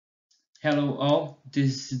Hello all,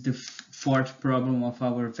 this is the fourth problem of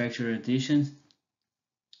our vector addition.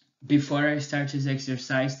 Before I start this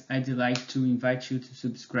exercise, I'd like to invite you to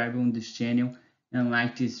subscribe on this channel and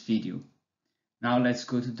like this video. Now let's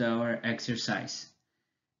go to our exercise.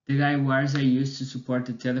 The guy wires are used to support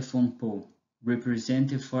the telephone pole.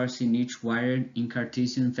 Represent the force in each wire in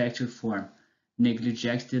Cartesian vector form.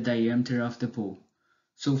 Neglect the diameter of the pole.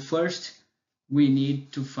 So first, we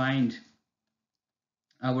need to find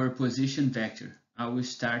our position vector. I will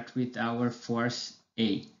start with our force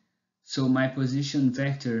A. So my position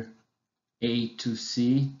vector A to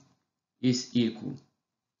C is equal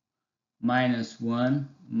 -1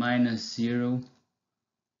 -0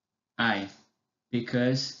 I,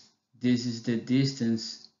 because this is the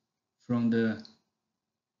distance from the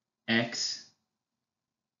X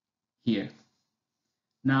here.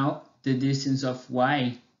 Now the distance of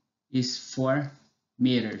Y is 4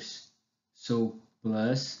 meters. So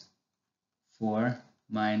plus 4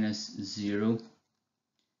 minus 0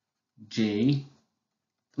 J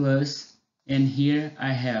plus, and here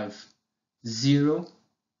I have 0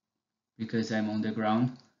 because I'm on the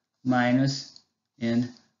ground, minus,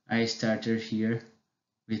 and I started here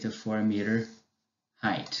with a 4 meter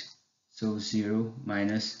height. So 0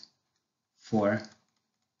 minus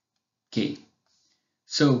 4k.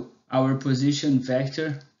 So our position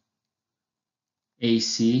vector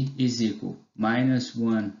AC is equal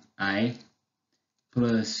 -1I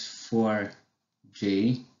plus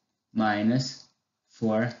 4J minus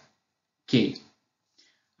 4K.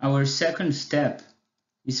 Our second step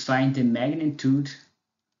is find the magnitude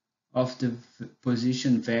of the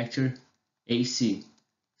position vector AC.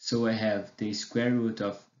 So I have the square root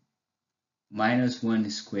of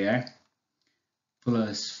 -1 square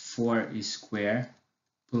plus 4 square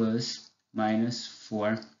plus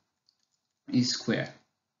 -4 square.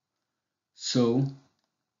 So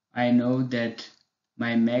I know that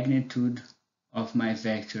my magnitude of my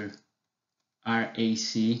vector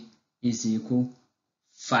RAC is equal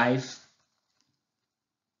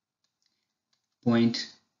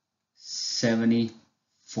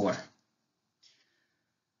 5.74.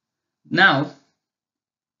 Now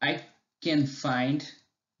I can find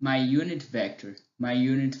my unit vector. My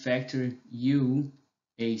unit vector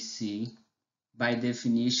UAC by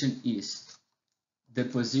definition is the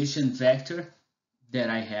position vector that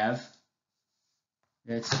I have,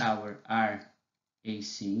 that's our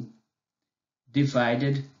RAC,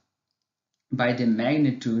 divided by the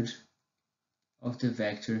magnitude of the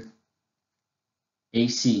vector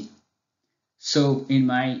AC. So in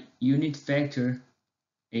my unit vector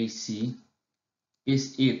AC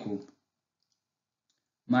is equal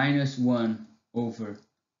 -1 over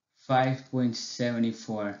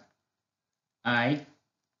 5.74 I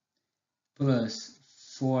plus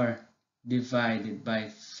 4 divided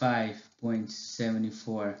by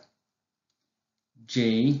 5.74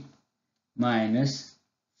 J minus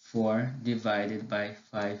 4 divided by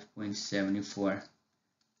 5.74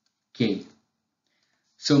 K.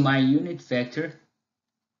 So my unit vector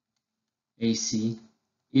AC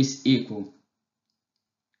is equal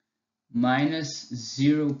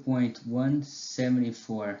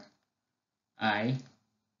 -0.174 I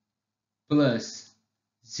plus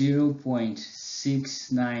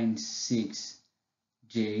 0.696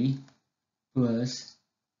 J plus,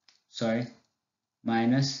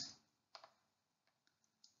 minus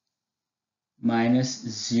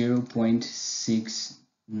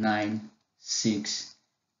 0.696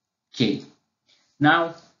 K.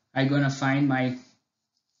 Now I'm gonna find my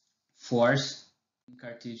force in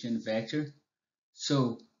Cartesian vector.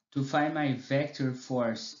 So to find my vector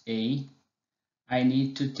force A, I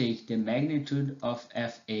need to take the magnitude of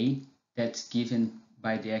FA that's given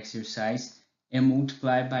by the exercise and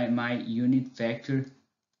multiply by my unit vector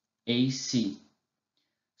AC.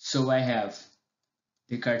 So I have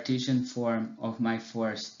the Cartesian form of my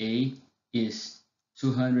force A is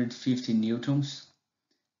 250 newtons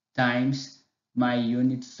times my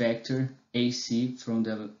unit vector AC from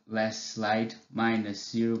the last slide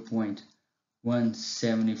minus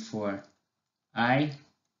 0.174 I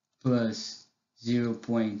plus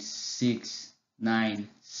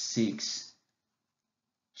 0.696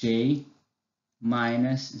 J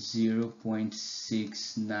minus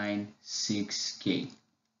 0.696 K.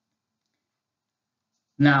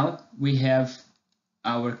 Now we have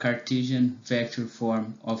our Cartesian vector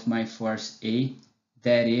form of my force A,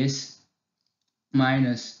 that is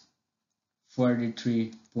minus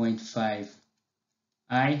 43.5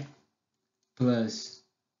 I plus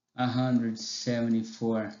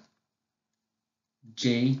 174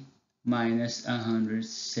 J minus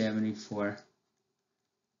 174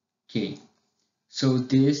 K. So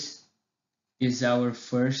this is our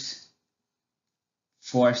first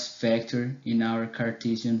force vector in our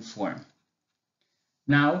Cartesian form.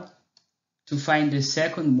 Now, to find the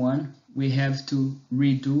second one, we have to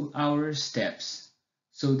redo our steps.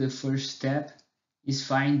 So the first step is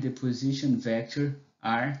find the position vector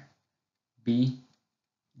r, b,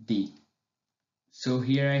 d. So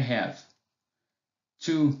here I have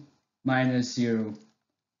 2 minus 0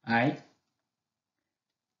 I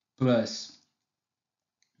plus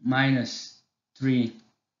minus 3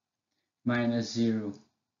 minus 0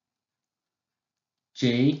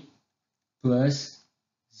 j plus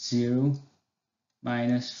 0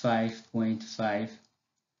 minus 5.5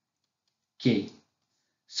 k.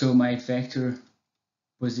 So my vector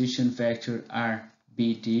position vector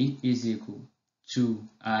RBD is equal to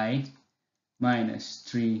I minus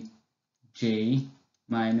 3j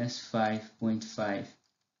minus 5.5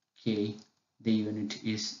 k. The unit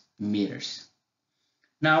is meters.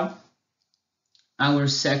 Now, our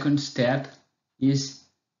second step is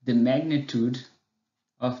the magnitude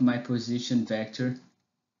of my position vector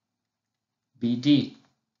BD.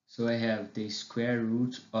 So I have the square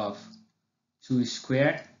root of 2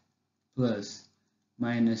 squared plus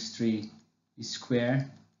minus 3 squared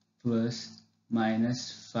plus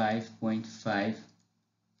minus 5.5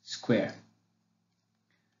 squared.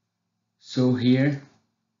 So here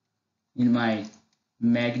in my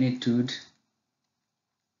magnitude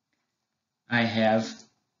I have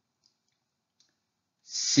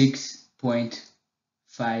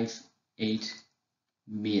 6.58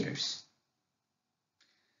 meters.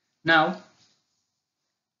 Now,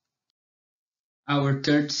 our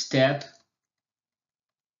third step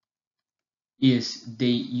is the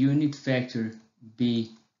unit vector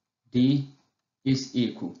BD is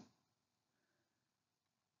equal.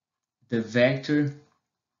 The vector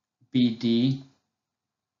BD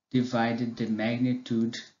divided the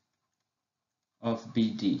magnitude of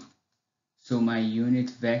BD. So my unit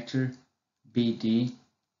vector BD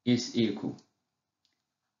is equal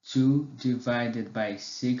 2 divided by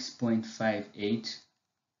 6.58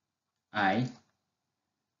 I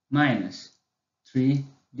minus 3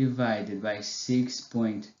 divided by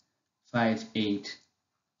 6.58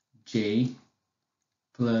 j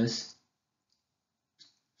plus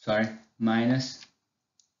minus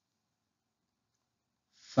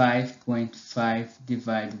 5.5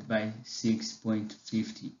 divided by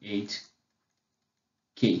 6.58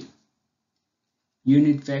 k.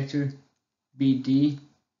 Unit vector BD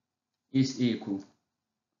is equal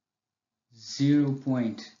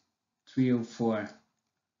 0.304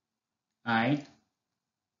 I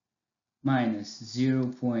minus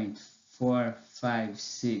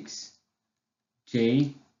 0.456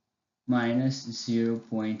 j minus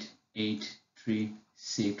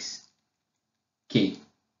 0.836 k.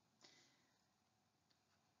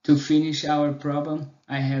 To finish our problem,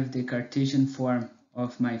 I have the Cartesian form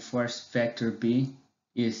of my force vector B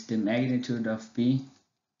is the magnitude of B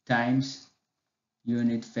times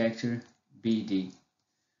unit vector BD.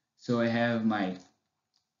 So I have my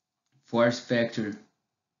force vector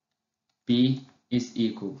B is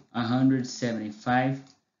equal 175,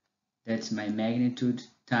 that's my magnitude,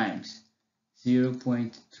 times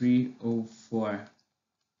 0.304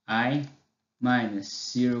 I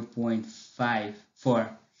minus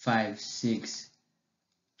 0.5456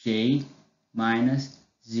 j minus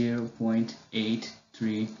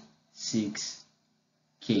 0.836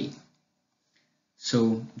 k.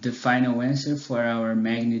 So the final answer for our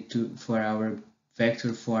magnitude for our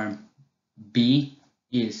vector form B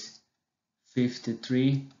is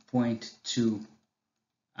 53.2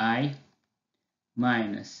 I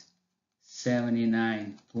minus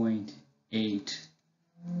 79.8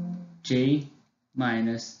 j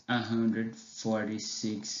minus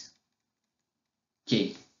 146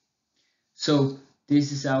 k. So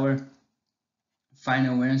this is our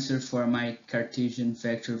final answer for my Cartesian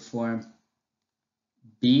vector form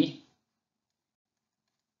B.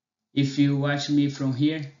 If you watch me from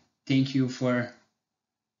here, thank you for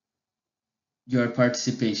your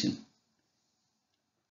participation.